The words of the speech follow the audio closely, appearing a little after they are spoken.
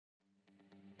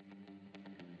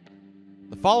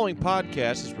The following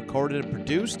podcast is recorded and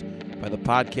produced by the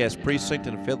Podcast Precinct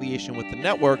in affiliation with the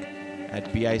network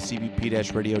at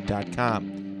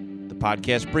bicbp-radio.com. The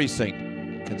Podcast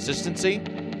Precinct. Consistency,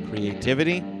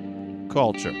 creativity,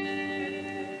 culture.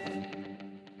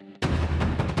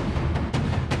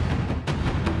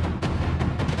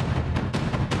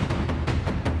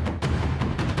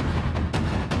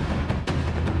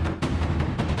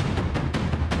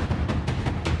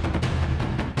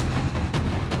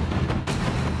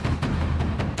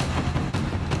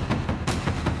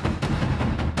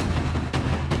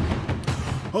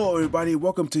 Hello everybody,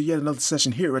 welcome to yet another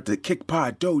session here at the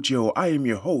Kickpod Dojo. I am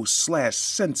your host /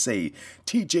 sensei,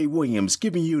 TJ Williams,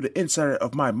 giving you the insider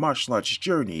of my martial arts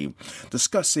journey,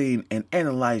 discussing and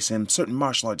analyzing certain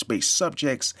martial arts based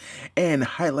subjects, and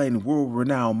highlighting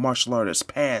world-renowned martial artists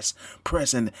past,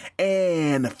 present,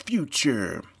 and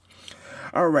future.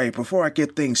 Alright, before I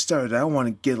get things started, I want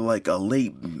to get like a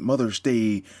late Mother's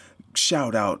Day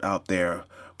shout out there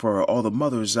for all the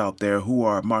mothers out there who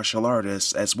are martial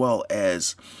artists as well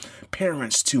as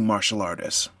parents to martial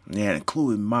artists, and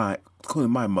including my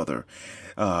mother,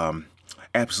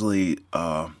 absolutely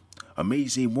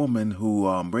amazing woman who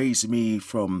raised me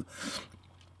from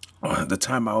the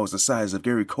time I was the size of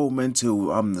Gary Coleman to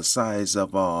the size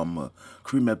of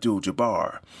Kareem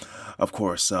Abdul-Jabbar. Of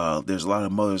course, there's a lot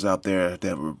of mothers out there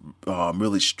that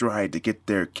really strive to get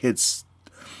their kids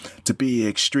to be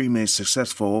extremely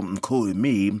successful, including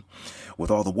me, with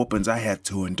all the whoopings I had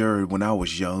to endure when I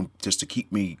was young, just to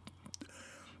keep me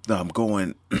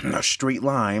going a straight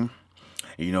line.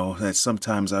 You know, that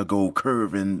sometimes I go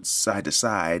curving side to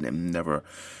side and never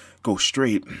go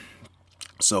straight.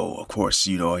 So, of course,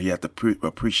 you know, you have to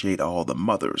appreciate all the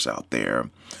mothers out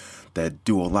there that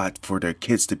do a lot for their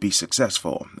kids to be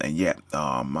successful. And yet,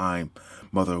 my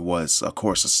mother was, of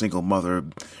course, a single mother,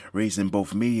 raising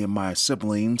both me and my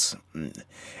siblings.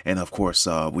 And, of course,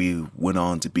 we went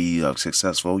on to be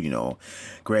successful, you know,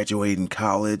 graduating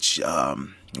college,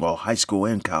 high school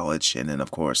and college. And then,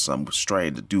 of course, I was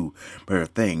trying to do better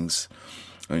things,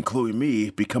 including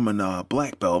me becoming a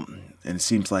black belt. And it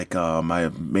seems like I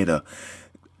have made a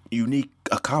unique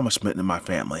accomplishment in my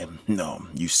family. No,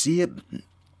 you see it,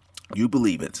 you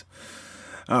believe it.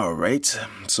 All right.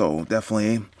 So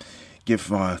definitely give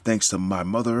thanks to my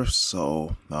mother.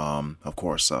 So, of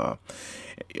course, on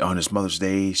this Mother's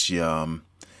Day, she,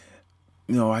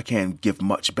 I can't give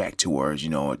much back to her. You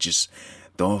know, just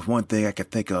the only one thing I can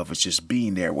think of is just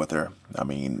being there with her. I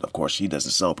mean, of course, she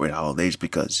doesn't celebrate holidays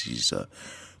because she's a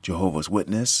Jehovah's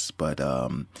Witness. But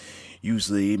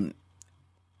usually,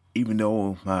 even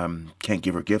though I can't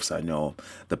give her gifts, I know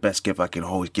the best gift I can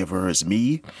always give her is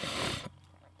me,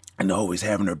 and always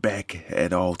having her back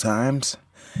at all times,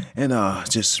 and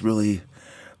just really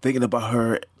thinking about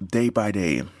her day by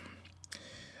day.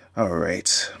 All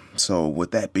right, so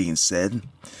with that being said,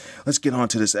 let's get on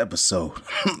to this episode.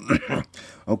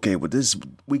 Okay, with this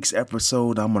week's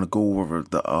episode, I'm gonna go over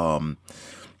the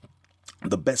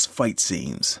best fight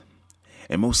scenes,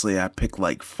 and mostly I pick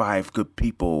like 5 good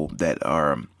people that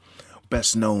are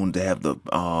best known to have the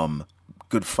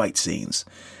good fight scenes.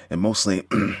 And mostly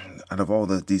out of all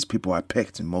these people I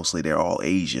picked, and mostly they're all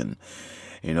Asian,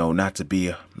 you know, not to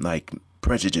be like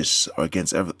prejudiced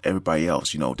against everybody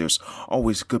else. You know, there's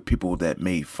always good people that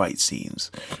made fight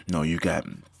scenes. You know, you got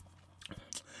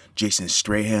Jason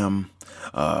Statham,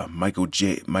 Michael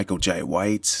Jai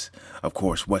White, of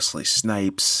course Wesley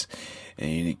Snipes,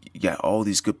 and you got all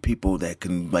these good people that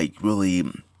can like really,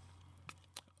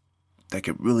 that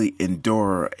could really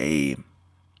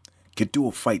could do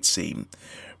a fight scene,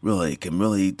 really, can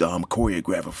really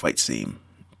choreograph a fight scene.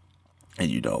 And,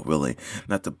 you know, really,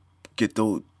 not to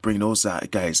bring those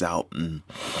guys out and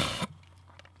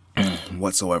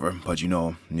whatsoever, but,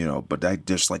 but I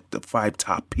just like the 5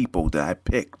 top people that I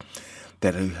picked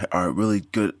that are really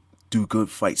good, do good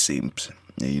fight scenes.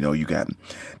 And, you know, you got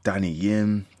Donnie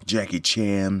Yen, Jackie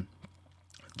Chan,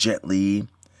 Jet Li,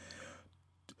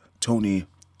 Tony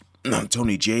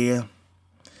Jaa,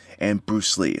 and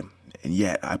Bruce Lee. And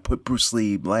yet I put Bruce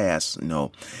Lee last, you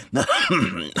know,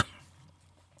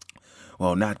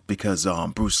 well, not because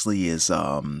Bruce Lee is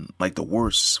like the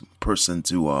worst person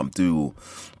to do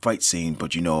fight scene,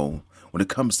 but you know, when it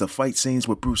comes to fight scenes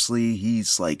with Bruce Lee,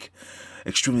 he's like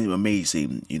extremely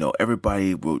amazing. You know,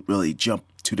 everybody will really jump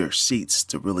to their seats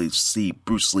to really see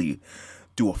Bruce Lee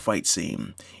do a fight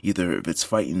scene, either if it's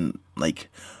fighting like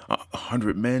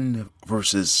 100 men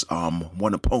versus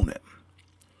one opponent.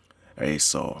 Okay,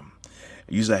 so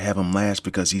usually I have him last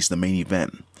because he's the main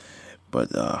event.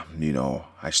 But I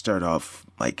start off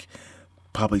like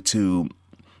probably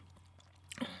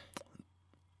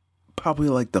probably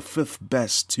like the fifth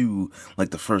best to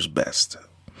like the first best.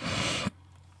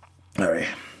 All right.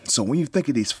 So when you think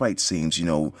of these fight scenes,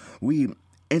 we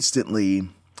instantly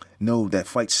know that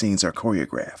fight scenes are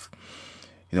choreographed.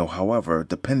 However,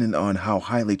 depending on how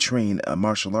highly trained a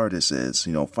martial artist is,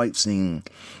 fight scene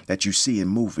that you see in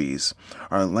movies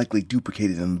are likely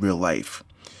duplicated in real life.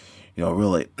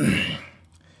 Really.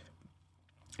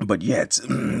 But yet,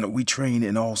 we train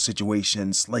in all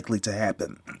situations likely to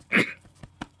happen.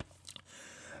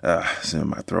 It's in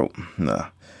my throat.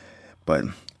 But,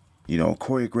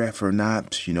 choreograph or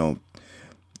not,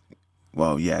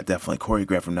 well, yeah, definitely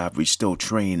choreograph or not, we still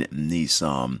train in these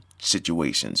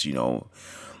situations,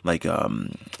 like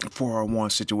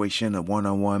 4-on-1 situation, a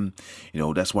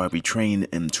 1-on-1. That's why we train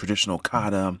in traditional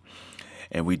kata,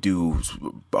 and we do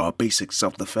basic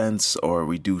self-defense, or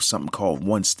we do something called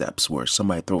one-steps, where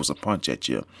somebody throws a punch at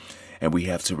you, and we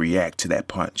have to react to that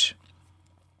punch.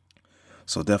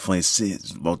 So definitely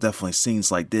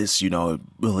scenes like this,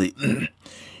 really,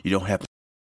 you don't have to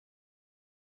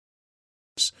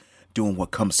doing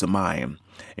what comes to mind,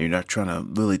 and you're not trying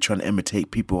to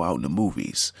imitate people out in the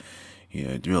movies.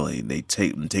 Really, they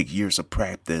take years of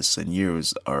practice and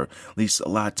years, or at least a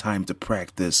lot of time to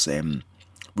practice and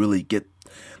really get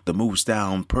the moves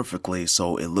down perfectly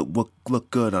so it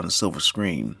look good on the silver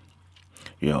screen.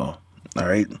 All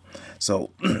right.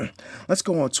 So let's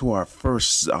go on to our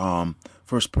first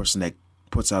person that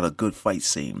puts out a good fight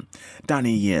scene,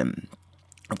 Donnie Yen.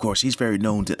 Of course, he's very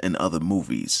known in other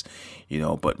movies,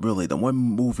 but really the one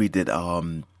movie that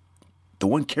the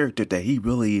one character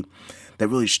that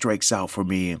really strikes out for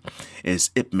me is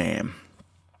Ip Man.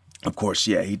 Of course,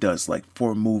 yeah, he does like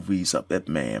 4 movies of Ip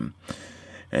Man.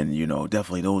 And,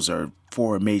 definitely those are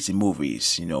 4 amazing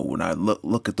movies. When I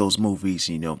look at those movies,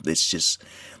 it's just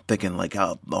thinking like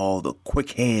how all the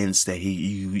quick hands that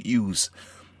he use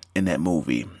in that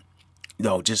movie.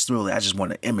 Just really, I just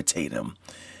want to imitate him.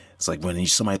 It's like when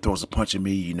somebody throws a punch at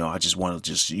me, I just want to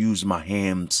just use my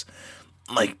hands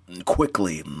like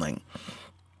quickly, like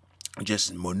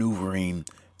just maneuvering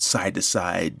side to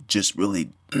side, just really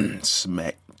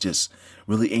smack, just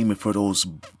really aiming for those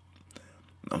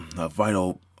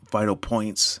vital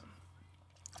points,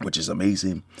 which is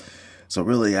amazing. So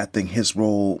really, I think his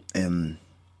role in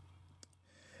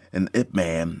Ip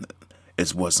Man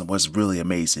was really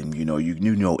amazing.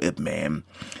 Ip Man,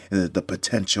 the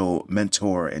potential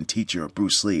mentor and teacher of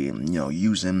Bruce Lee,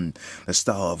 using the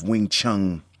style of Wing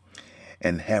Chun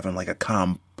and having like a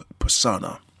calm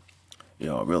persona.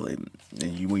 Really, and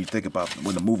when you think about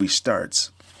when the movie starts,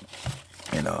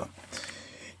 and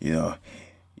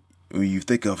when you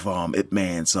think of Ip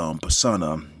Man's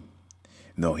persona,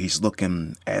 he's looked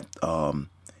at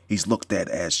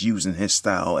as using his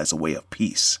style as a way of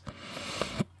peace.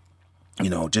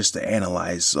 Just to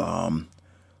analyze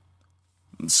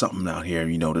something out here,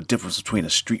 the difference between a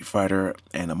street fighter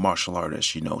and a martial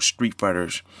artist. Street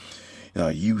fighters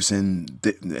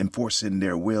enforcing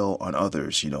their will on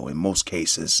others. In most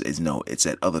cases, it's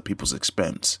at other people's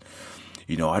expense.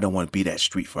 I don't want to be that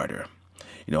street fighter.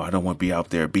 I don't want to be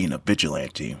out there being a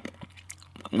vigilante.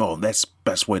 No, that's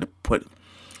best way to put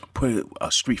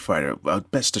a street fighter.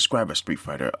 Best describe a street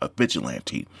fighter, a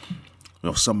vigilante.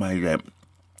 Somebody that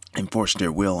enforce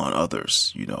their will on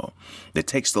others. That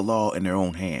takes the law in their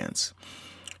own hands.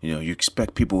 You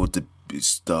expect people to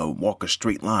walk a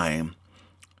straight line,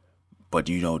 but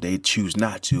they choose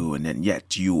not to, and then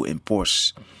yet you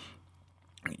enforce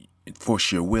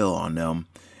your will on them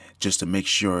just to make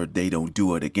sure they don't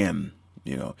do it again.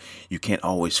 You can't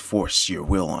always force your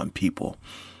will on people.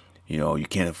 You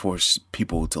can't force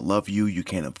people to love you. You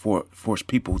can't force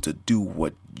people to do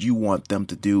what you want them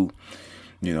to do.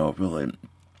 Really,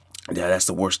 yeah, that's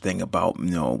the worst thing about,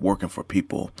 working for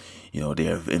people. They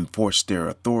have enforced their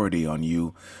authority on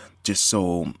you just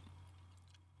so,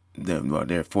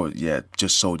 just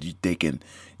so you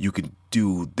can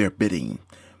do their bidding.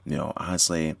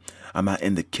 Honestly, I'm not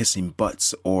into kissing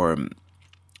butts or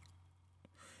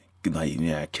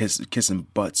kissing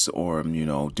butts or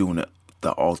doing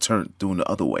the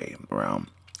other way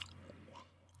around.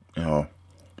 I'm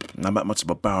not much of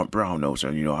a brown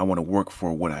noser. I want to work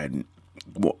for what I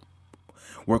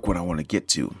want to get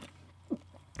to.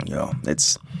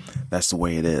 That's the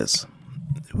way it is.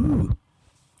 Ooh.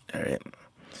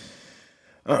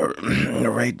 All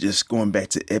right. Just going back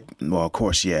to it. Well, of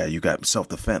course, yeah. You got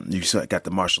self-defense. You got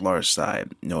the martial arts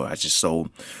side. I just sold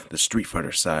the street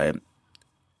fighter side.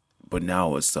 But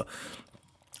now it's the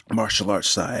martial arts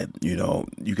side. You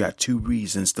got 2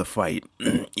 reasons to fight,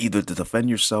 either to defend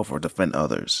yourself or defend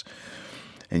others.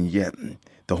 And yet,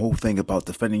 the whole thing about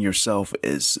defending yourself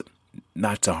is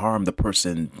not to harm the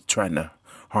person trying to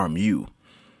harm you.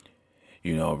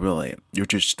 Really, you're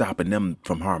just stopping them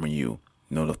from harming you.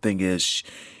 The thing is,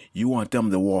 you want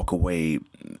them to walk away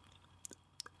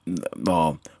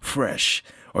fresh,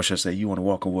 or should I say, you want to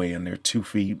walk away on their 2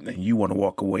 feet, and you want to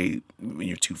walk away in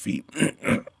your 2 feet.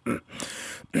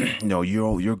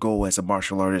 Your goal as a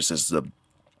martial artist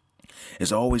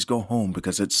is always go home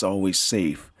because it's always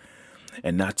safe,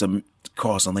 and not to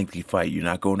cause a lengthy fight. You're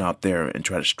not going out there and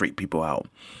try to straight people out.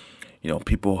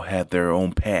 People have their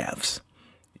own paths.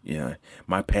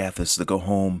 My path is to go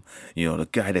home. The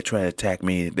guy that tried to attack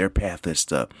me, their path is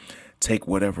to take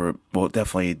whatever. Well,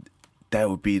 definitely that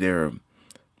would be their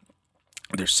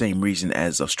same reason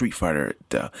as a street fighter,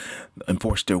 to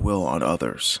enforce their will on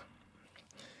others.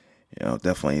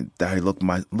 Definitely I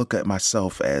look at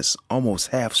myself as almost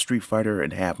half street fighter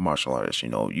and half martial artist.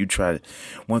 You try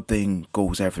one thing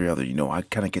goes after the other. I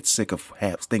kind of get sick of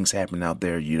things happening out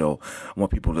there. I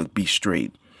want people to be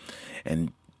straight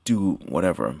and do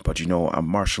whatever, but I'm a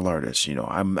martial artist.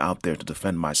 I'm out there to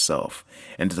defend myself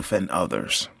and to defend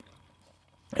others.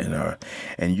 And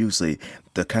usually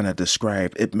to kind of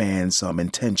describe Ip Man's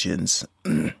intentions,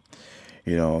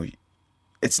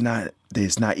 it's not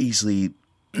easily.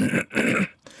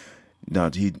 No,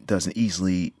 he's not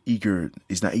easily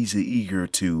eager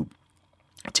to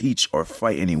teach or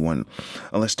fight anyone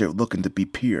unless they're looking to be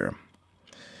pure.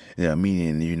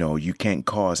 Meaning, you can't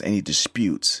cause any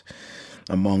disputes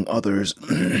among others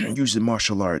using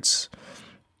martial arts.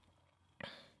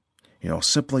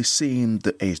 Simply seeing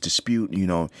a dispute,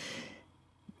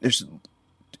 here's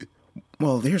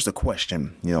the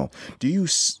question, do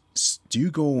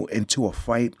you go into a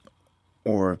fight,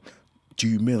 or do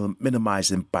you minimize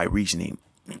them by reasoning?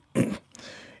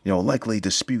 Likely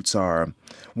disputes are: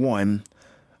 1,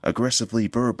 aggressively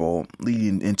verbal,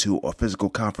 leading into a physical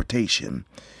confrontation.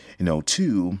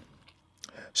 2,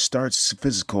 starts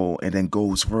physical and then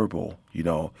goes verbal.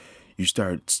 You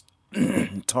start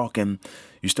talking,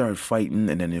 you start fighting,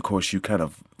 and then of course you kind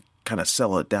of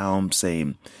settle it down,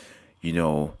 saying, I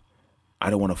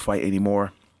don't want to fight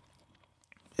anymore.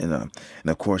 And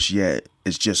of course,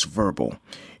 it's just verbal.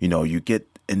 You get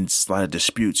in a lot of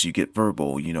disputes, you get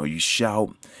verbal. You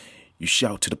shout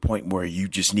to the point where you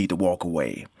just need to walk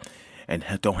away and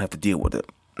don't have to deal with it.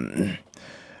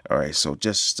 All right, so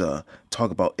just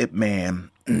talk about Ip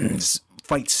Man's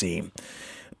fight scene.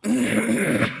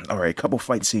 All right, a couple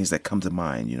fight scenes that come to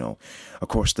mind. Of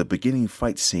course, the beginning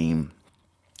fight scene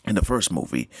in the first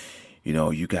movie.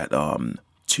 You got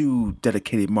 2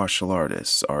 dedicated martial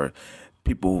artists, or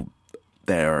people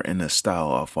that are in the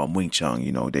style of Wing Chun.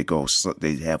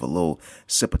 They have a little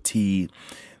sip of tea.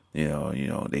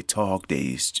 They talk,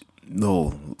 they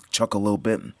chuckle a little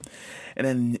bit, and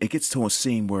then it gets to a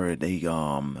scene where they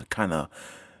kind of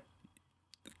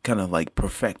like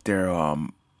perfect their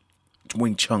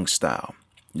Wing Chun style.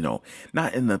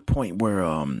 Not in the point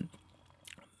where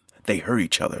they hurt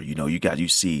each other. You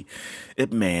see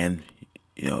Ip Man,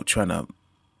 trying to.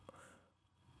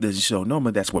 So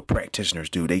normally that's what practitioners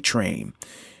do. They train.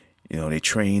 They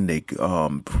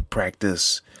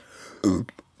practice.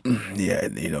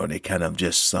 They kind of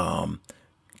just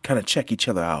check each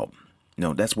other out.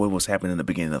 That's what was happening in the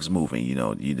beginning of this movie.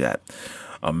 You got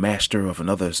a master of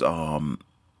another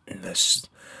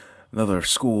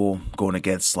school going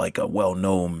against like a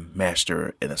well-known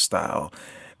master in a style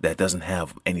that doesn't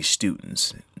have any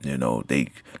students. They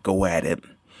go at it.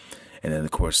 And then,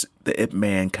 of course, the Ip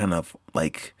Man kind of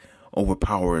like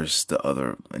overpowers the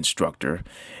other instructor,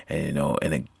 and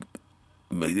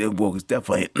it was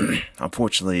definitely,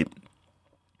 unfortunately,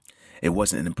 it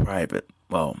wasn't in private.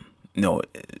 Well, no,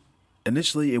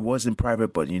 initially it was in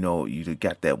private, but you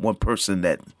got that one person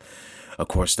that, of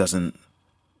course, that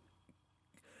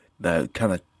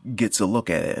kind of gets a look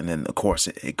at it, and then of course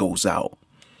it goes out.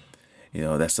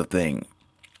 That's the thing.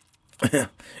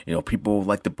 People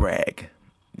like to brag.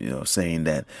 Saying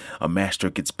that a master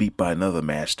gets beat by another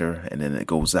master, and then it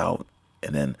goes out,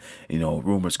 and then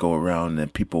rumors go around,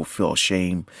 and people feel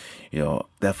shame.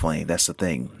 Definitely that's the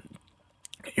thing.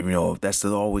 That's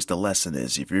always the lesson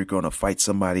is, if you're going to fight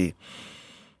somebody,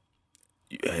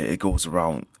 it goes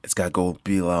around. It's got to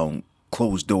be around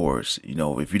closed doors.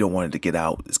 If you don't want it to get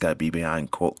out, it's got to be behind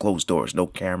closed doors. No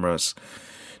cameras,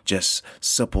 just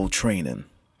simple training.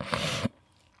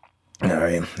 All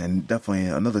right, and definitely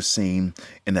another scene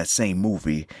in that same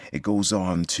movie, it goes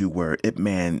on to where Ip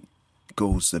Man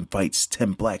goes and fights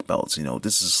 10 black belts.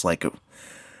 This is like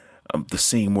the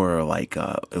scene where it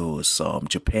was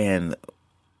Japan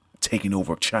taking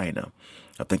over China.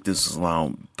 I think this is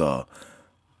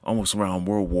almost around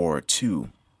World War II.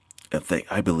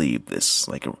 I believe this,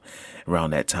 like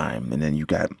around that time. And then you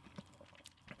got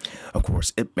Of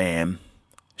course, Ip Man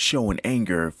showing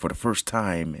anger for the first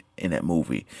time in that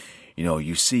movie.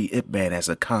 You see Ip Man as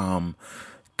a calm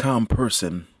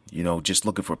person, just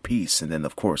looking for peace. And then,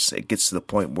 of course, it gets to the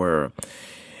point where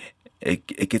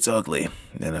it gets ugly.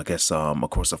 And I guess, of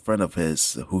course, a friend of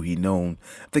his who he known,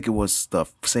 I think it was the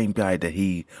same guy that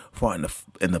he fought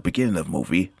in the beginning of the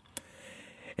movie.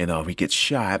 And he gets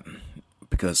shot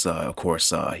because, of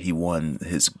course, he won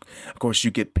of course,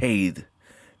 you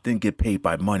didn't get paid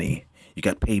by money. You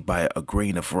got paid by a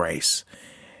grain of rice.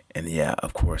 And yeah,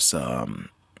 of course,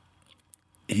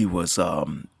 he was,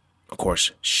 of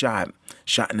course, shot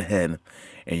in the head.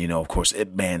 And, of course,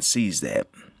 Ip Man sees that.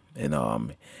 And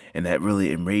that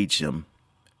really enraged him.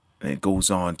 And it goes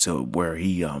on to where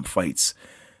he fights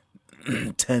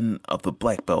 10 of the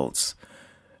black belts.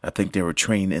 I think they were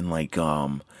trained in like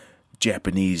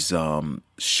Japanese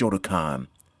Shotokan.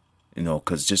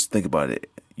 Because just think about it.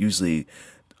 Usually,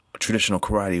 traditional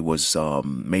karate was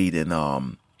made in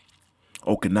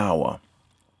Okinawa.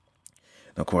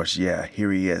 And of course, yeah,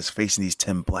 here he is facing these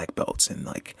 10 black belts, and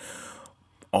like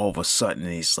all of a sudden,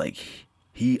 he's like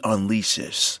he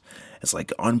unleashes. It's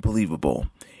like unbelievable.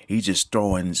 He just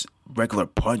throwing regular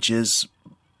punches,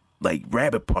 like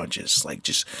rabbit punches, like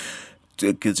just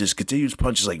continuous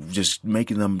punches, like just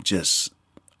making them just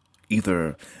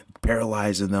either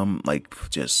paralyzing them, like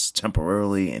just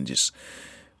temporarily, and just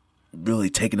really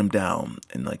taking them down.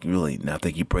 And like really, and I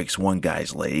think he breaks one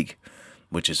guy's leg,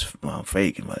 which is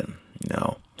fake, but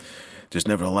just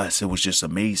nevertheless, it was just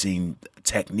amazing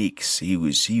techniques. He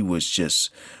was just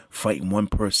fighting one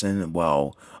person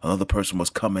while another person was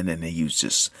coming, and he was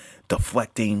just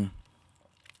deflecting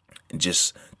and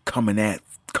just coming at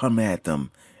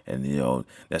them. And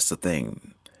that's the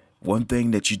thing. One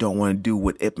thing that you don't want to do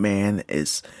with Ip Man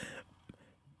is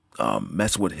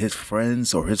mess with his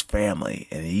friends or his family,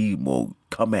 and he will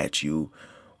come at you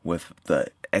with the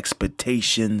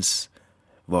expectations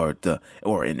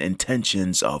or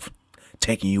intentions of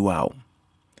taking you out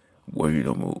where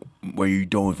you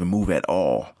don't even move at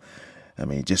all. I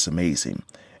mean, just amazing.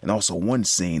 And also one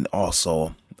scene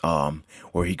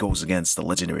where he goes against the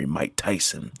legendary Mike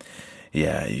Tyson.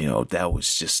 Yeah, that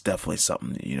was just definitely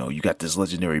something. You got this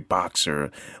legendary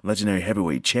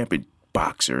heavyweight champion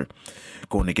boxer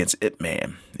going against Ip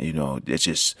Man. It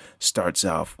just starts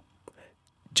off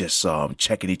just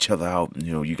checking each other out.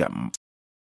 You got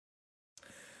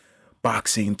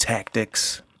boxing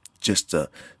tactics just to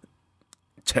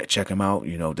check him out.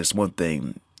 This one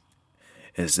thing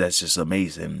that's just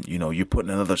amazing. You're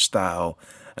putting another style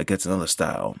against another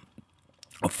style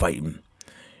of fighting.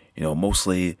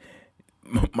 Mostly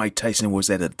Mike Tyson was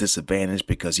at a disadvantage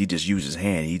because he just uses his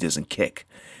hand. He doesn't kick.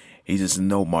 He doesn't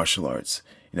know martial arts.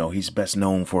 He's best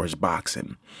known for his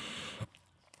boxing.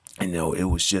 It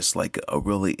was just like a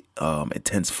really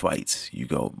intense fight.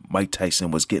 Mike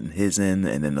Tyson was getting his in,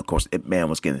 and then of course Ip Man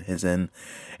was getting his in,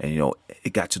 and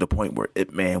it got to the point where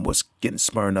Ip Man was getting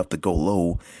smart enough to go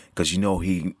low because he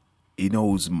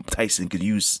knows Tyson could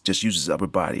use his upper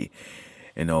body.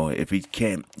 If he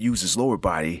can't use his lower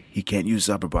body, he can't use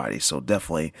his upper body. So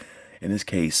definitely, in this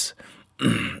case,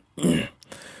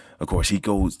 of course he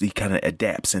kind of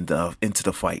adapts into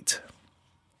the fight.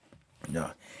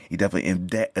 Yeah. He definitely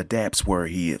adapts where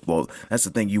that's the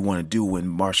thing you want to do in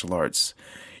martial arts.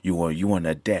 You want to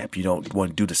adapt. You don't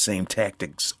want to do the same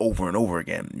tactics over and over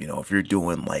again. If you're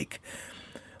doing like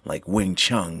Wing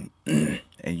Chun and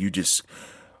you just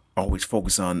always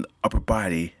focus on upper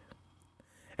body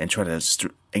and try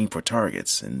to aim for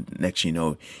targets, and next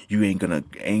you ain't gonna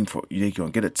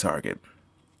get a target.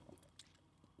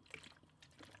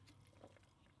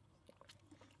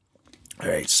 All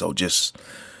right, so just.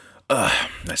 I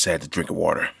just had to drink of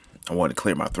water. I wanted to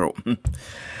clear my throat.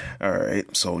 All right.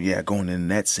 So, yeah, going in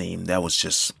that scene, that was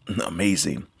just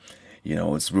amazing.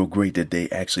 It's real great that they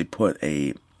actually put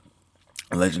a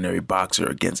legendary boxer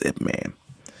against Ip Man.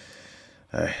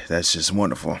 That's just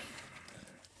wonderful.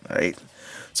 All right.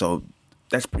 So,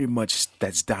 that's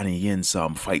Donnie Yen's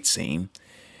fight scene.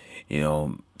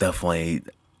 Definitely.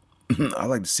 I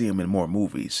like to see him in more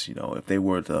movies. If they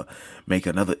were to make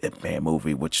another Ip Man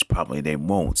movie, which probably they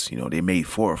won't. They made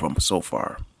 4 of them so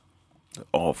far,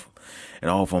 all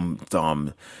of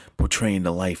them portraying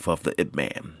the life of the Ip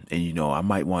Man. And I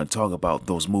might want to talk about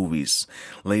those movies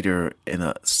later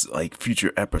in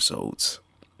future episodes.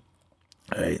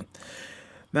 All right.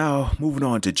 Now moving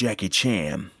on to Jackie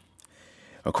Chan.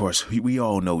 Of course, we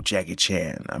all know Jackie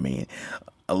Chan. I mean,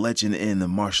 a legend in the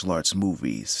martial arts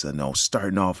movies,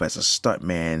 starting off as a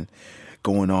stuntman,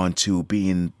 going on to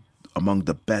being among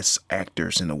the best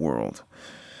actors in the world.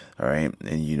 All right.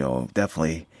 And,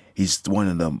 definitely he's one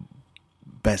of the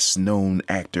best known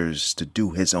actors to do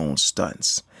his own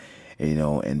stunts,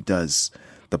 and does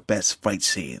the best fight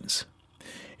scenes.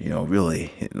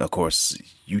 Really, and of course,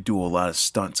 you do a lot of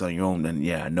stunts on your own, and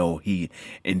yeah, I know he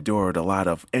endured a lot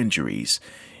of injuries,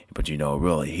 but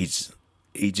really, he's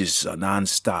just a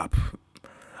nonstop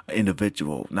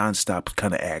individual, nonstop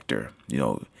kind of actor,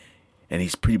 and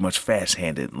he's pretty much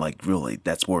fast-handed. Like, really,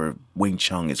 that's where Wing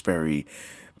Chun is very,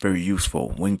 very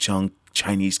useful. Wing Chun,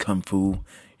 Chinese Kung Fu,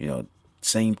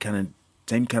 same kind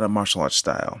of martial arts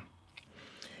style.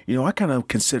 I kind of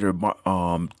consider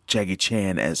Jackie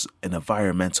Chan as an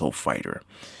environmental fighter.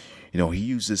 He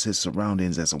uses his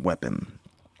surroundings as a weapon.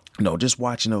 Just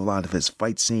watching a lot of his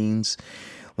fight scenes,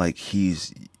 like he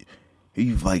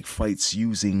like fights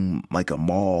using like a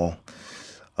mall,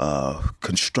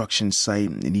 construction site,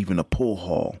 and even a pool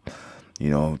hall.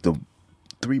 The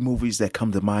three movies that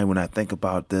come to mind when I think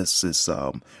about this is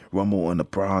Rumble in the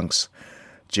Bronx,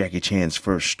 Jackie Chan's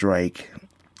First Strike,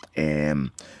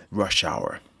 and Rush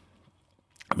Hour.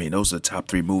 I mean, those are the top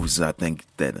three movies I think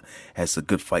that has the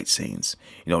good fight scenes.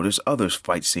 There's other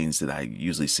fight scenes that I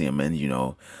usually see him in.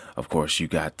 Of course, you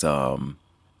got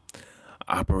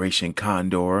Operation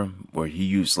Condor, where he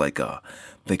used like a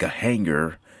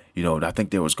hanger. I think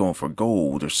they was going for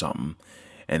gold or something,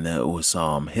 and it was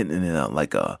hitting in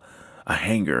like a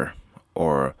hanger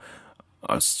or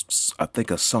I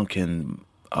think a sunken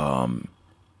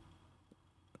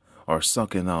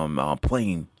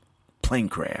plane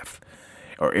craft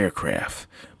or aircraft.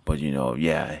 But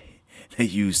yeah, they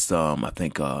used I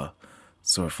think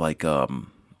sort of like I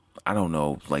don't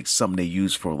know, like something they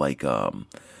use for like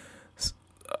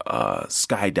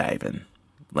skydiving.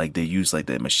 Like they use like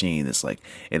that machine that's like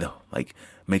it like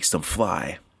makes them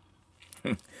fly.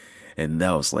 And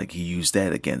that was like he used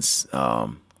that against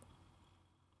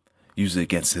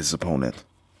his opponent.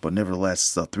 But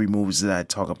nevertheless, the three movies that I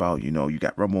talk about, you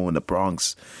got Rumble in the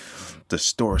Bronx, the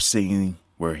store scene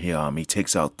where he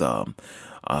takes out a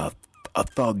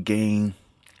thug gang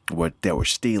that were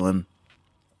stealing,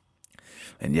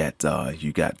 and yet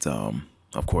you got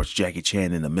of course Jackie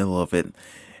Chan in the middle of it,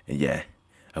 and yeah,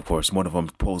 of course one of them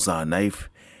pulls out a knife,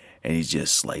 and he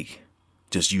just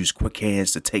used quick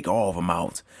hands to take all of them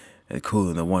out,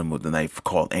 including the one with the knife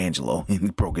called Angelo. He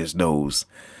broke his nose,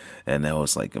 and that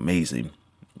was like amazing.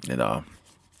 And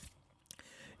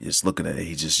just looking at it,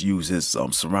 he just used his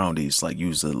surroundings, like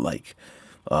use the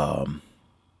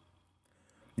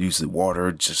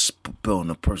water, just spill in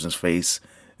the person's face,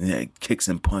 and kicks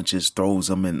and punches, throws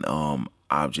them in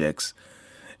objects,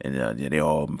 and they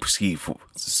all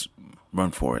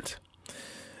run for it.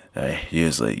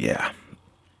 Usually, yeah.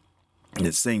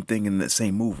 The same thing in the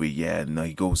same movie, yeah. And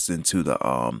he goes into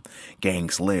the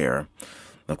gang's lair.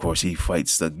 Of course, he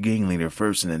fights the gang leader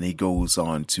first, and then he goes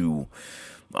on to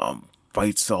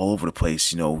fights all over the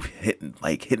place.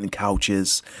 Hitting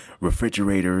couches,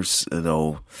 refrigerators,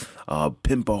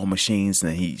 pinball machines,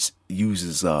 and then he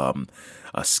uses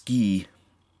skis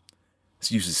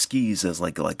as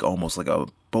like almost like a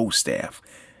bow staff,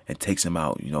 and takes him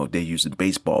out. They're using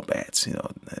baseball bats. And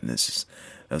that's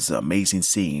an amazing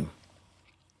scene.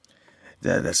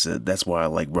 That's why I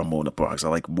like Rumble in the Bronx. I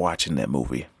like watching that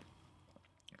movie.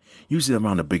 Usually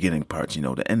around the beginning parts,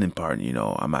 the ending part,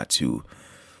 I'm not too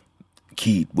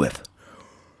keyed with.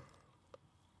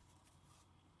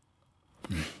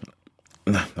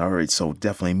 All right, so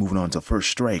definitely moving on to First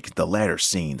Strike, the ladder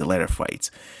scene, the ladder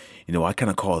fights. I kind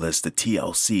of call this the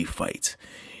TLC fight.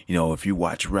 If you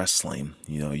watch wrestling,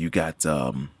 you got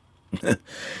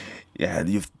yeah,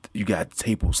 you got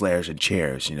tables, ladders, and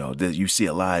chairs. You see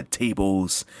a lot of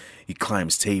tables. He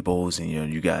climbs tables,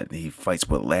 and he fights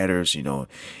with ladders.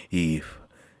 He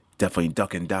definitely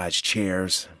duck and dodge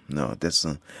chairs. That's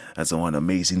one of the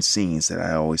amazing scenes that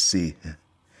I always see.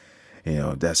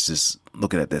 That's just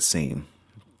looking at that scene.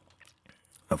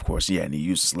 Of course, yeah, and he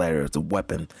uses ladder as a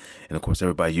weapon, and of course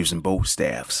everybody using bow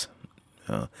staffs.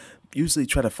 Usually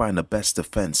try to find the best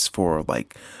defense for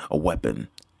like a weapon.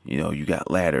 You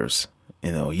got ladders.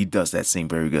 He does that scene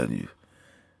very good.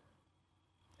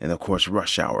 And of course,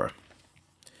 Rush Hour.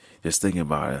 Just thinking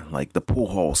about it, like the pool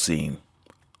hall scene.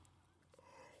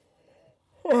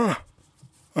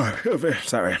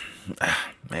 Sorry,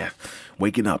 man,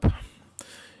 waking up.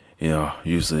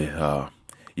 Usually,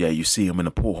 you see him in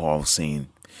the pool hall scene.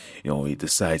 He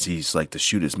decides he's like to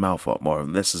shoot his mouth up, or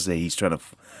let's just say he's trying to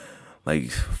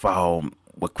follow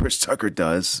what Chris Tucker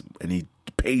does, and he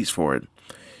pays for it.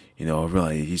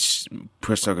 Really,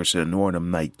 Chris Tucker should have warned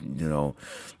him,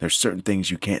 there's certain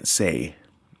things you can't say.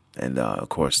 And, of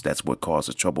course, that's what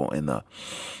causes trouble in the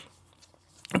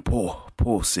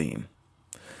pool scene.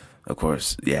 Of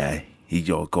course, yeah, he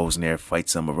goes in there,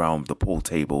 fights them around the pool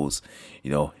tables,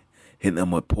 hitting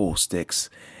them with pool sticks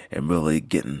and really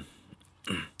getting.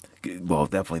 Well,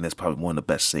 definitely that's probably one of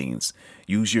the best scenes.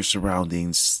 Use your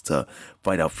surroundings to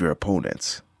fight off your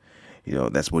opponents.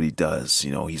 That's what he does.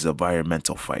 He's an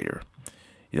environmental fighter.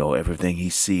 Everything he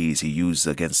sees, he uses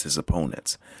against his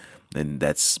opponents. And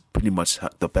that's pretty much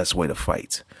the best way to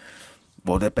fight.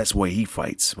 Well, the best way he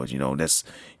fights. But, that's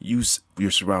use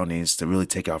your surroundings to really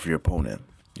take out your opponent.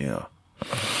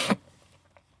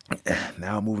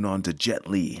 Now moving on to Jet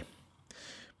Li.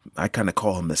 I kind of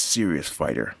call him a serious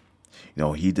fighter.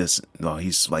 He's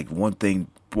like one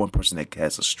person that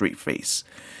has a straight face.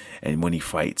 And when he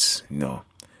fights,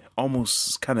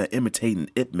 almost kind of imitating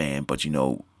Ip Man, but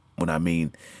what I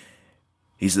mean,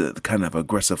 he's a kind of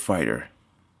aggressive fighter.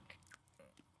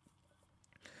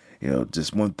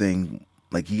 Just one thing,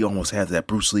 like he almost has that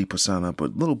Bruce Lee persona,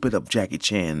 but a little bit of Jackie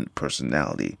Chan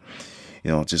personality.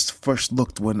 Just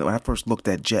when I first looked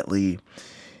at Jet Li, it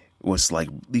was like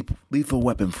Lethal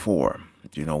Weapon 4.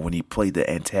 When he played the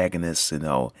antagonist,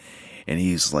 and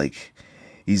he's like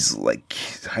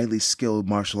highly skilled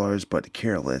martial artist, but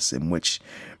careless, in which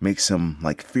makes him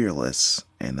like fearless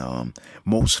and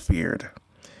most feared.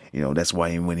 That's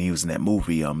why when he was in that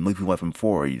movie, Lethal Weapon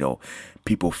 4,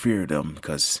 people feared him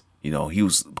because he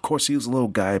was a little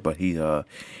guy, but he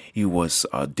was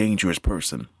a dangerous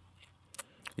person.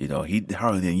 He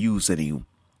hardly didn't use any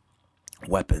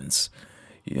weapons.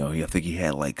 I think he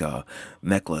had like a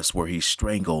necklace where he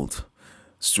strangled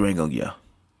you.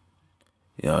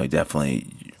 He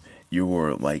definitely,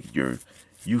 your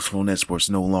usefulness was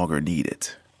no longer needed.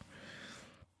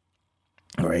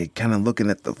 All right, kind of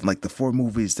looking at the 4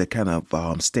 movies that kind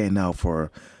of stand out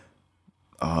for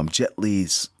Jet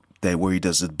Li's, where he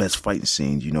does the best fighting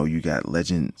scenes. You got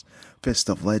Legends, Fist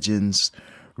of Legends,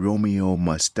 Romeo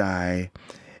Must Die,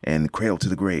 and Cradle to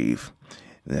the Grave.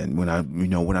 And when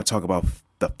I talk about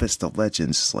the Fist of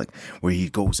Legends, it's like where he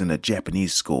goes in a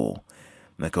Japanese school.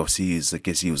 Like, I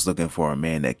guess he was looking for a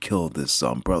man that killed his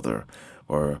brother,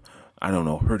 or I don't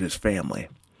know, hurt his family.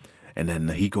 And then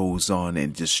he goes on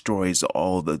and destroys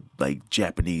all the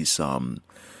Japanese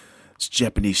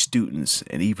students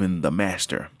and even the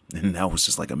master. And that was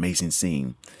just like amazing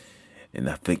scene. And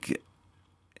I think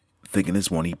in this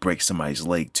one he breaks somebody's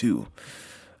leg too.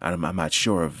 I'm not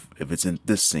sure if it's in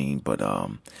this scene, but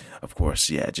of course,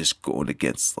 yeah, just going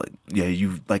against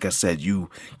like I said,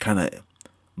 you kind of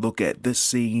look at this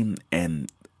scene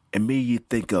and immediately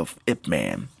think of Ip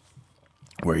Man,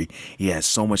 where he has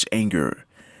so much anger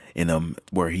in him,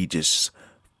 where he just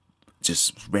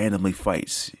randomly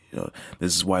fights.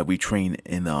 This is why we train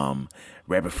in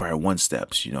rapid fire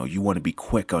 1-steps. You want to be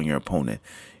quick on your opponent.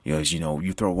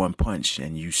 You throw one punch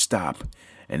and you stop,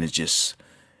 and it's just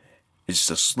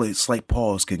a slight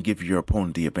pause can give your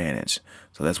opponent the advantage.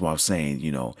 So that's why I'm saying,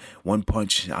 one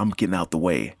punch, I'm getting out the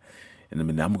way. And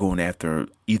then I'm going after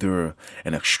either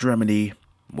an extremity,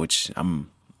 which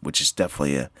is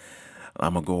definitely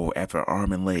I'm going to go after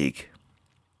arm and leg.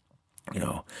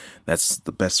 That's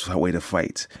the best way to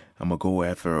fight. I'm going to go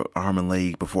after arm and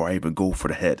leg before I even go for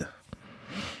the head.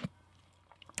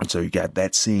 And so you got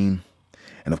that scene.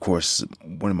 And of course,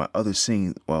 one of my other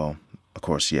scenes, well, of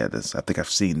course, yeah, I think I've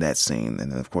seen that scene.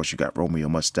 And then, of course, you got Romeo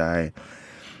Must Die.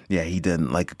 Yeah, he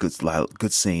didn't like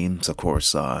good scenes. Of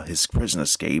course, his prison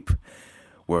escape,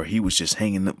 where he was just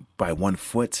hanging by one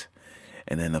foot.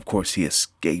 And then, of course, he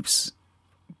escapes.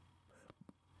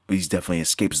 He definitely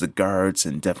escapes the guards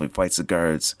and definitely fights the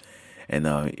guards. And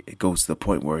it goes to the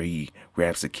point where he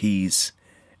grabs the keys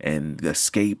and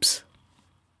escapes.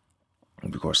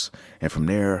 And of course, and from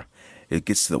there, it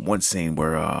gets to the one scene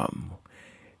where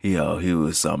he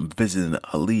was visiting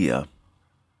Aaliyah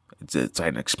to try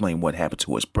and explain what happened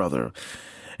to his brother.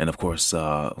 And of course,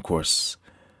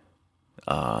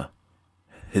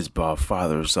 his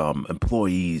father's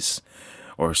employees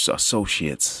or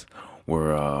associates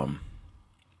were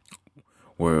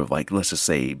like, let's just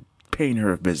say, paying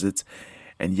her a visit,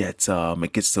 and yet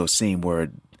it gets to a scene where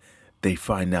they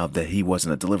find out that he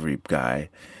wasn't a delivery guy.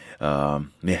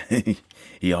 Yeah,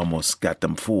 he almost got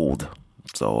them fooled.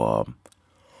 So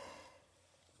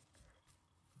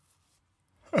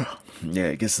yeah,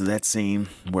 it gets to that scene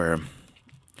where,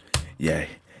 yeah,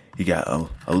 he got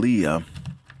Aaliyah.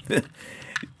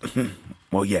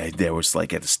 Well, yeah, there was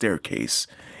like at the staircase,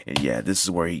 and yeah, this is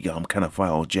where he kind of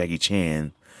followed Jackie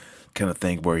Chan kind of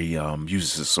thing, where he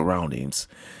uses his surroundings,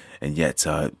 and yet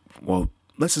well,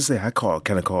 let's just say I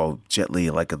call Jet Li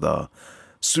like the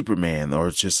Superman, or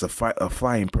just a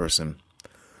flying person,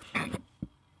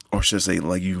 or should I say,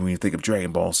 like when you think of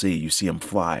Dragon Ball Z, you see him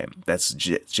fly. That's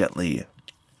Jet Li.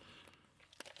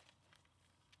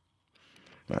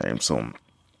 Right, so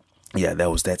yeah, that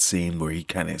was that scene where he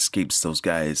kind of escapes those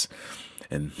guys,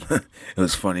 and it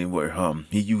was funny where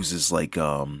he uses like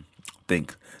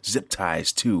think zip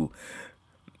ties too.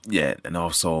 Yeah, and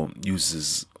also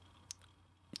uses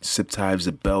zip ties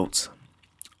and belts.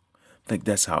 I think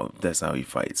that's how he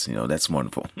fights. That's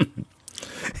wonderful.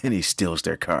 And he steals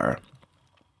their car.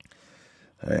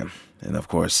 And of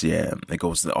course, yeah, it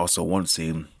goes to also one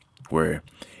scene where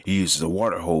he uses a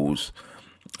water hose.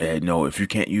 And if you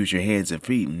can't use your hands and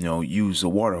feet, use a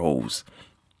water hose.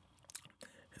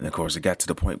 And of course, it got to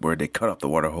the point where they cut off the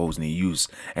water hose, and he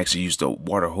actually used the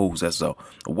water hose as a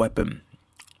weapon,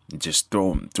 just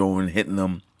throwing, hitting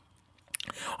them,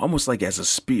 almost like as a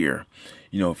spear.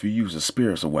 If you use a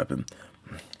spear as a weapon,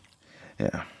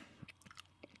 yeah.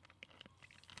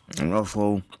 And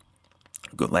also,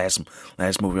 good last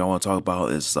movie I want to talk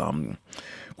about is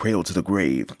Cradle to the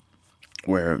Grave,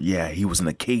 where he was in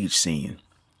a cage scene.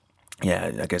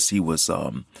 Yeah, I guess he was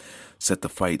set to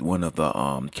fight one of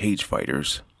the cage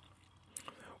fighters,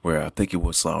 where I think it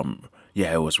was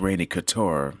it was Randy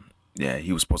Couture. Yeah,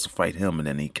 he was supposed to fight him, and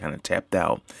then he kind of tapped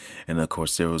out. And of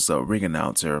course, there was a ring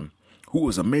announcer who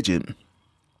was a midget.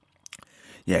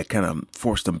 Yeah, kind of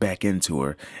forced him back into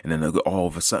her, and then all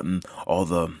of a sudden, all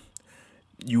the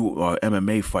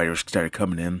MMA fighters started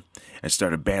coming in and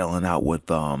started battling out with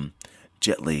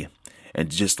Jet Li, and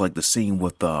just like the scene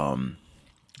with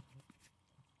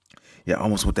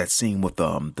almost with that scene with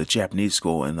the Japanese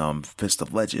school in Fist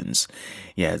of Legends.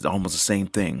 Yeah, it's almost the same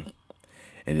thing.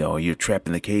 And you're trapped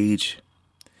in the cage.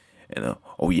 And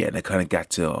and it kind of got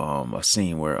to a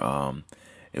scene where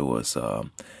it was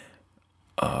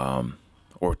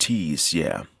Ortiz.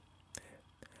 Yeah,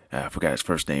 I forgot his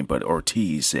first name, but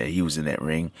Ortiz. Yeah, he was in that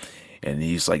ring, and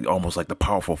he's like almost like the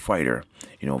powerful fighter.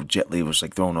 Jet Li was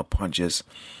like throwing up punches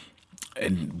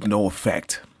and no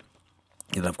effect.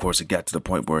 And of course, it got to the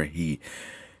point where he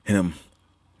hit him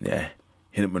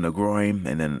in the groin,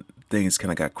 and then things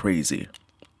kind of got crazy.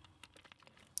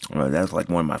 That's like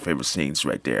one of my favorite scenes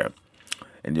right there.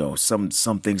 And some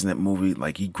things in that movie,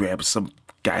 like he grabs some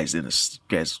guy in the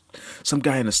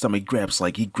stomach,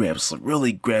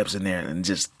 really grabs in there and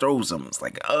just throws him. It's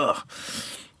like,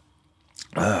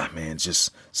 man,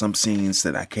 just some scenes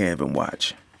that I can't even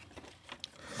watch.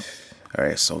 All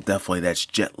right, so definitely that's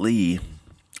Jet Li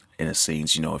in the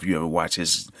scenes. If you ever watch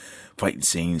his fighting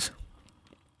scenes,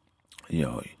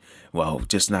 well,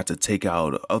 just not to take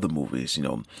out other movies.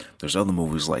 There's other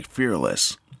movies like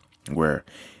Fearless, where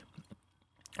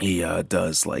he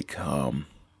does like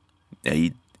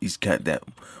he's got that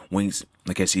wings.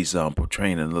 I guess he's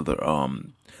portraying another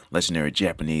legendary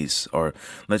Japanese or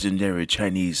legendary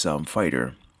Chinese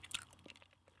fighter.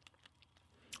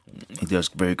 He does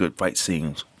very good fight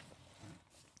scenes.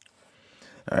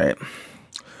 All right,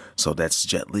 so that's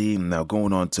Jet Li. Now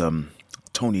going on to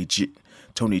Tony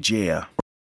Jaa,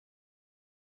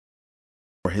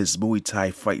 or his Muay Thai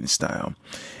fighting style,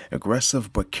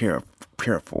 aggressive but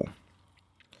careful.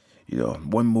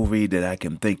 One movie that I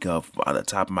can think of on the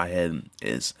top of my head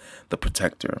is The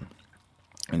Protector.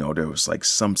 There was like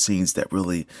some scenes that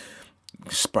really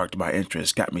sparked my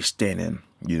interest, got me standing.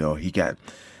 He got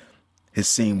his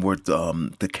scene with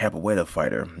the Capoeira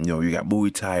fighter. You got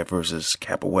Muay Thai versus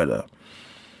Capoeira.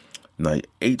 Like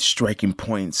 8 striking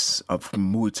points of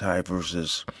Muay Thai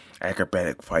versus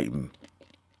acrobatic fighting.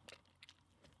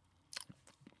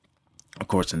 Of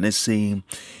course, in this scene,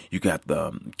 you got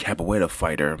the Capoeira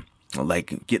fighter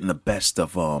like getting the best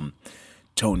of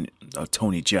Tony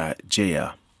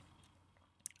Jaa,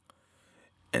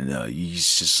 and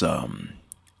he's just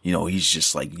he's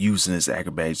just like using his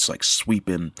acrobatics, like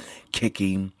sweeping,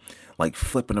 kicking, like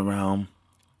flipping around,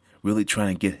 really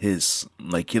trying to get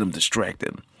him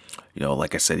distracted.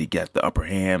 Like I said, he got the upper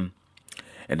hand,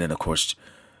 and then of course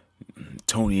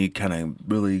Tony kind of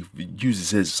really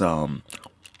uses his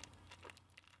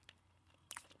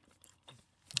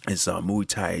Muay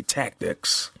Thai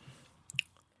tactics,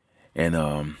 and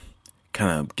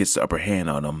kind of gets the upper hand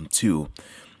on him too.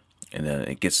 And then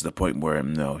it gets to the point where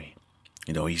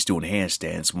he's doing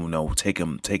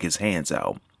handstands. Take his hands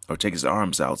out or take his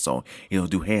arms out, so he'll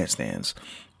do handstands.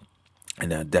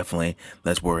 And definitely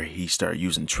that's where he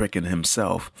started tricking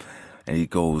himself, and he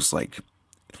goes like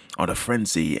on a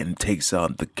frenzy and takes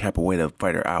the Capoeira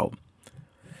fighter out.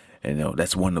 And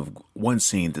that's one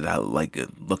scene that I like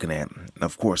looking at.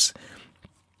 Of course,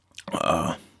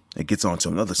 it gets on to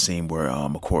another scene where,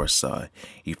 of course,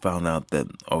 he found out that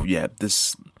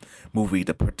this movie,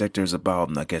 The Protector, is about,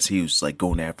 and I guess he was like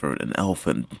going after an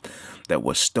elephant that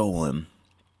was stolen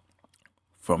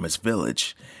from his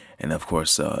village, and of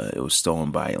course, it was stolen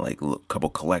by like a couple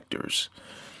collectors.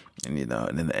 And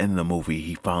and in the end of the movie,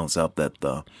 he finds out that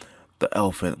the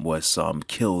elephant was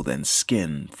killed and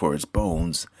skinned for his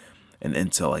bones, and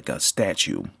into like a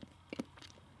statue.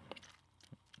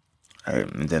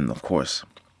 And then of course,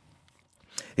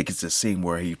 it gets a scene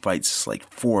where he fights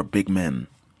like four big men.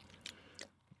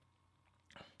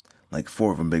 Like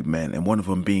four of them big men, and one of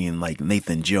them being like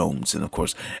Nathan Jones. And of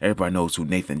course, everybody knows who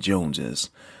Nathan Jones is.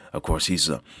 Of course, he's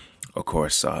a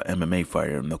MMA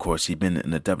fighter. And of course, he's been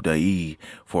in the WWE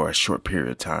for a short period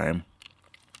of time.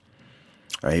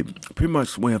 Right? Pretty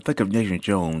much when I think of Nathan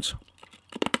Jones,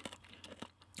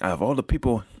 out of all the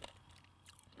people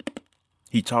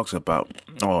he talks about,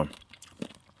 or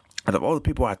out of all the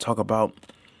people I talk about,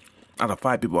 out of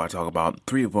 5 people I talk about,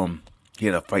 3 of them he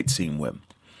had a fight scene with.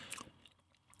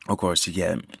 Of course, he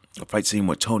had a fight scene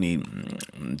with Tony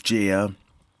Jaa.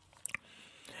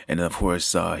 And then, of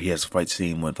course, he has a fight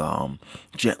scene with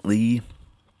Jet Li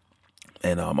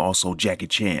and also Jackie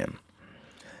Chan.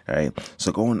 All right,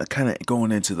 so going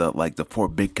into the 4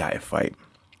 big guy fight.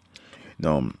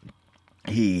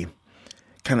 He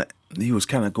was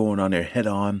kind of going on there head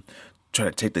on, trying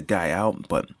to take the guy out,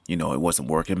 but it wasn't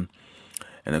working.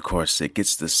 And of course, it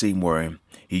gets to the scene where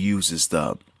he uses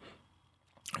the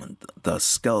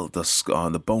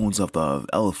skeleton, the bones of the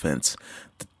elephants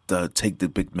to take the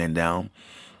big man down.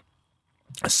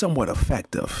 Somewhat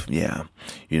effective, yeah,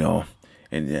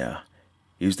 and yeah,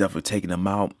 he was definitely taking them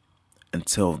out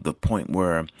until the point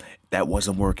where that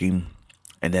wasn't working,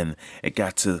 and then it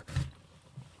got to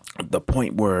the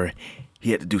point where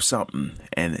he had to do something,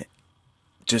 and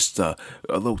just a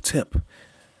little tip,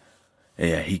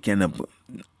 yeah, he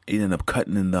ended up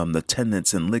cutting in the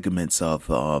tendons and ligaments of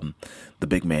the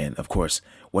big man. Of course,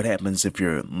 what happens if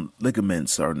your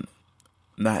ligaments are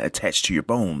not attached to your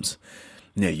bones?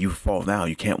 Yeah, you fall down,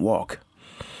 you can't walk.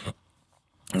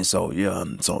 And so,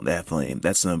 so definitely,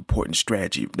 that's an important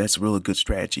strategy. That's a really good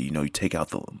strategy. You take out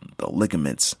the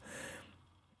ligaments.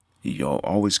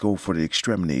 Always go for the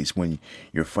extremities when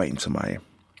you're fighting somebody.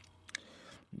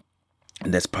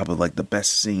 And that's probably like the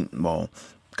best scene, kind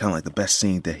of like the best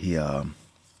scene that he, the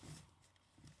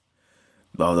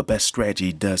best strategy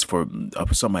he does for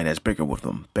somebody that's bigger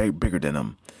than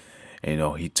him.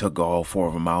 And, he took all 4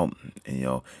 of them out,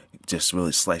 and, just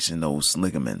really slicing those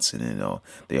ligaments, and,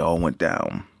 they all went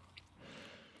down.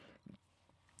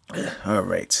 All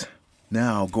right.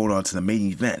 Now, going on to the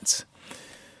main event.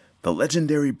 The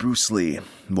legendary Bruce Lee.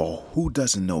 Well, who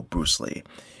doesn't know Bruce Lee?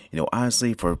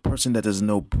 Honestly, for a person that doesn't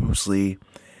know Bruce Lee,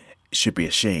 it should be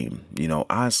ashamed.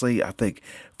 Honestly, I think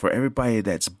for everybody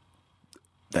that's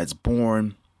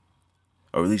born,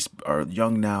 or at least are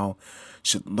young now,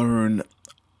 should learn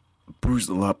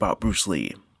a lot about Bruce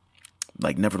Lee.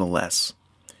 Like, nevertheless,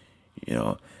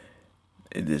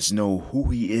 just know who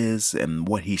he is and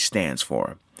what he stands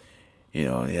for.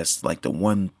 That's like the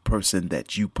one person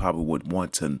that you probably would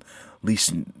want to at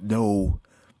least know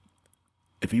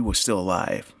if he was still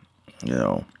alive.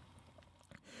 Of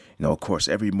course,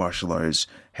 every martial artist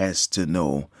has to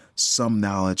know some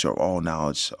knowledge or all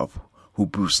knowledge of who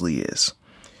Bruce Lee is.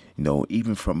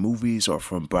 Even from movies or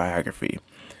from biography.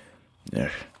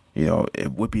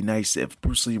 It would be nice if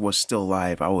Bruce Lee was still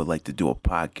alive. I would like to do a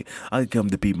podcast. I'd like him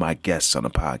to be my guest on a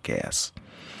podcast.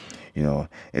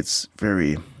 It's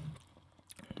very,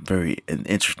 very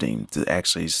interesting to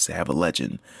actually have a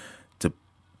legend to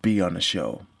be on the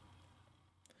show.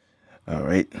 All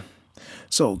right.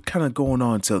 So kind of going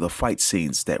on to the fight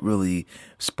scenes that really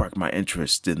sparked my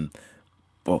interest in,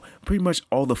 pretty much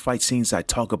all the fight scenes I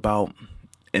talk about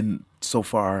and so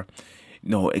far,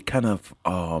 it came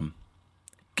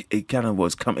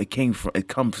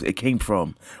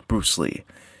from Bruce Lee.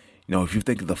 If you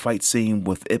think of the fight scene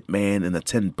with Ip Man and the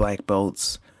 10 black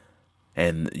belts,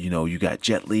 and you got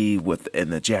Jet Li in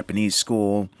the Japanese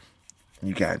school,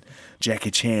 you got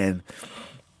Jackie Chan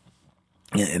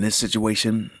in this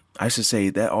situation, I should say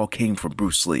that all came from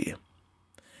Bruce Lee.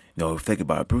 If you think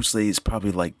about it, Bruce Lee is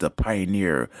probably like the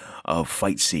pioneer of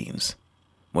fight scenes.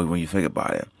 When you think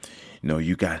about it,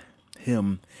 you got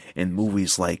him in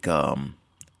movies like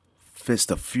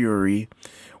Fist of Fury,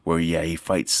 where he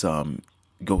fights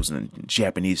goes in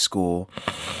Japanese school,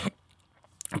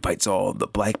 fights all the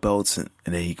black belts, and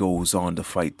then he goes on to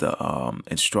fight the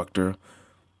instructor,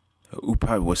 who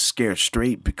probably was scared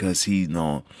straight because you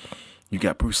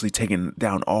got Bruce Lee taking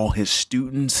down all his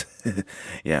students.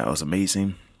 Yeah, it was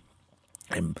amazing.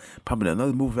 And probably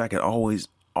another movie I can always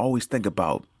think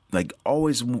about, like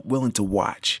always willing to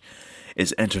watch,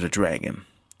 is Enter the Dragon.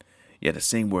 Yeah, the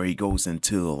scene where he goes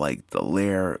into like the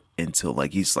lair, into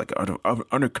like he's like an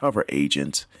undercover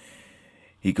agent.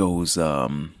 He goes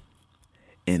in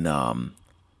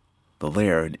the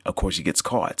lair, and of course he gets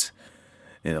caught.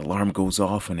 And the alarm goes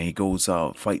off, and he goes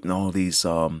out fighting all these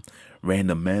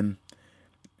random men,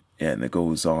 and it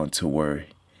goes on to where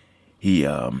he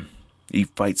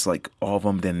fights like all of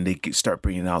them. Then they start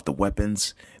bringing out the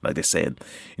weapons. Like they said,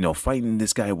 fighting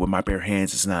this guy with my bare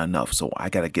hands is not enough, so I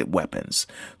gotta get weapons.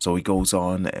 So he goes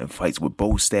on and fights with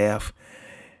bow staff,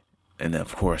 and then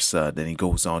of course, then he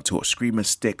goes on to a screaming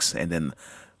sticks, and then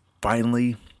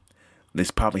finally, this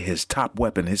probably his top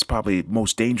weapon, his probably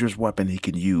most dangerous weapon he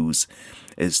can use,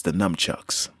 is the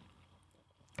nunchucks,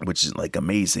 which is like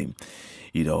amazing.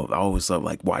 I always love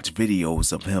watch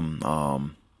videos of him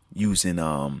using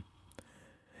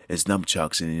his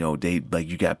nunchucks, and they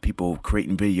you got people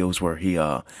creating videos where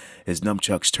his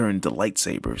nunchucks turn to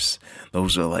lightsabers.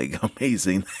 Those are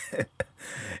amazing.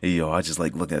 I just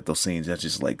looking at those scenes. I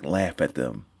just laugh at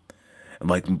them.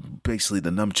 And basically the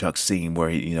nunchuck scene where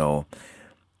he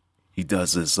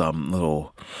does this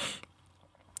little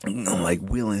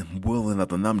wheeling of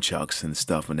the nunchucks and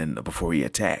stuff, and then before he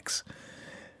attacks.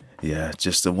 Yeah,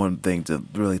 just the one thing to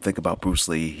really think about Bruce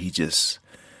Lee. He just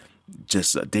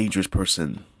a dangerous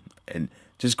person, and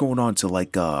just going on to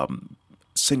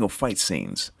single fight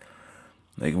scenes.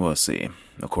 We'll see.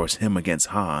 Of course, him against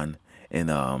Han, and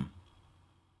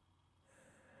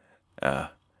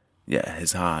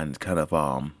his Han kind of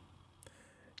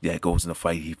goes in a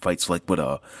fight. He fights with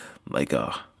a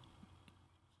little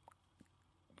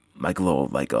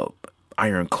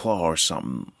iron claw or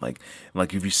something. Like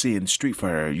if you see in Street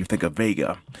Fighter, you think of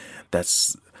Vega.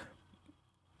 That's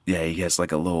he has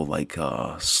a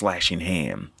little slashing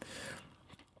hand.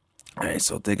 All right,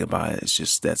 so think about it. It's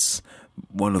just that's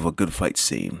one of a good fight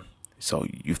scene. So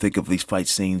you think of these fight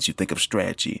scenes, you think of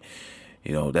strategy.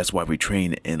 That's why we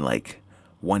train in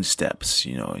one steps.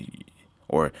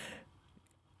 Or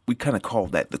we kind of call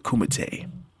that the kumite.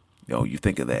 You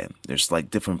think of that. There's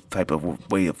different type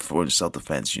of way for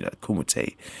self-defense.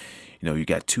 Kumite. You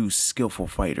got two skillful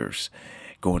fighters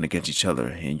going against each other,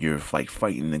 and you're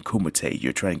fighting in kumite.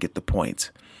 You're trying to get the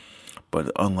point.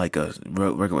 But unlike a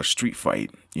regular street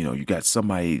fight, you got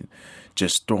somebody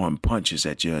just throwing punches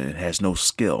at you and has no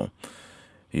skill.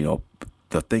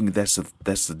 The thing that's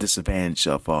the disadvantage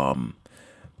of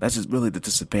that's just really the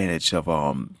disadvantage of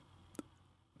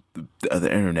the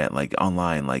internet,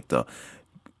 online, the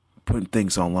putting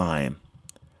things online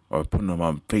or putting them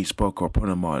on Facebook or putting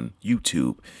them on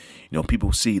YouTube.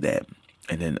 People see that,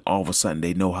 and then all of a sudden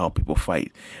they know how people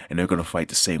fight, and they're going to fight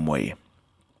the same way.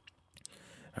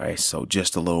 All right, so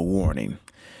just a little warning.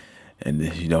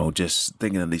 And, just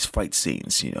thinking of these fight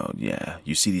scenes,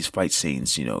 you see these fight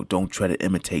scenes, don't try to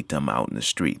imitate them out in the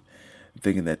street,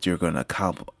 thinking that you're going to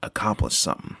accomplish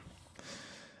something.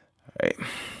 All right.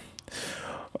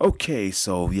 Okay,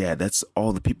 so that's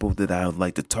all the people that I would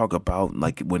like to talk about,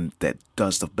 when that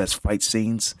does the best fight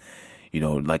scenes.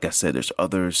 Like I said, there's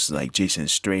others like Jason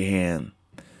Strahan,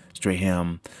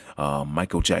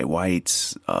 Michael Jai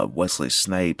White, Wesley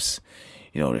Snipes.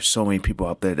 There's so many people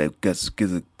out there that gives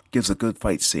a good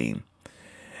fight scene,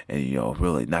 and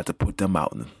really not to put them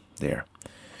out there.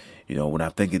 When I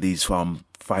think of these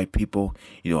five people,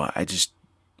 I just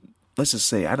let's just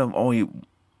say I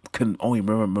couldn't only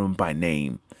remember them by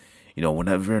name.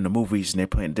 Whenever they're in the movies and they're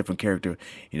playing a different character,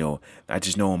 I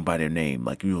just know them by their name.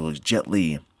 Jet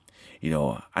Li.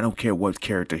 I don't care what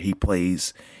character he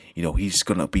plays. He's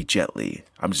gonna be Jet Li.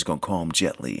 I'm just gonna call him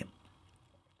Jet Li.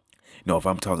 If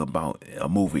I'm talking about a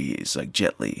movie, it's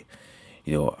Jet Li.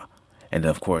 And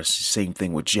of course, same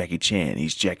thing with Jackie Chan.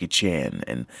 He's Jackie Chan,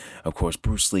 and of course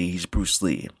Bruce Lee. He's Bruce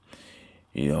Lee.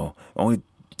 Only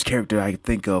character I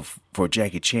think of for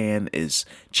Jackie Chan is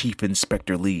Chief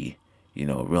Inspector Lee.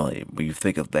 Really, when you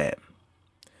think of that,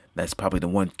 that's probably the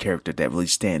one character that really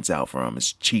stands out for him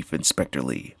is Chief Inspector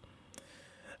Lee.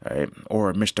 All right,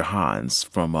 or Mr. Hans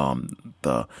from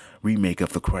the remake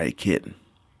of The Karate Kid.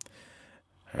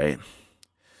 All right.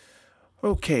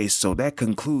 Okay, so that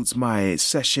concludes my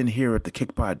session here at the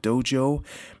Kickpot Dojo.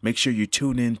 Make sure you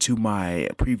tune in to my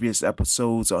previous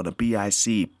episodes on the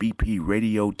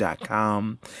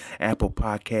BICBPRadio.com, Apple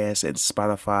Podcasts, and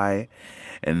Spotify.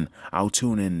 And I'll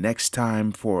tune in next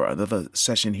time for another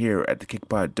session here at the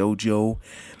Kickpot Dojo.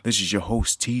 This is your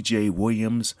host, TJ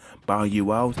Williams. Bow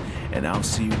you out, and I'll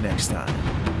see you next time.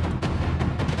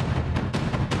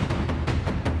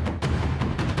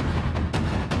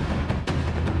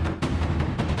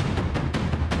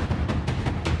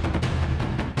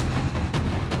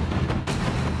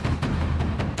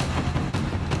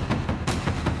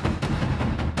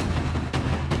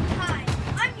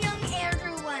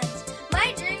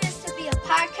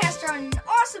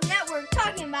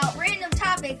 Talking about random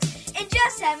topics and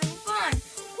just having fun.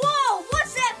 Whoa,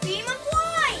 what's that, Beam?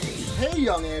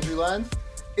 young Andrew Lenz.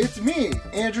 It's me,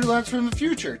 Andrew Lenz from the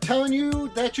future, telling you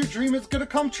that your dream is going to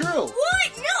come true.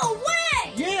 What? No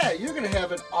way! Yeah, you're going to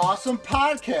have an awesome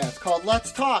podcast called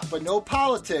Let's Talk, but no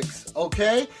politics,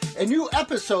 okay? And new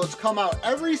episodes come out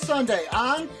every Sunday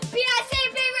on PSA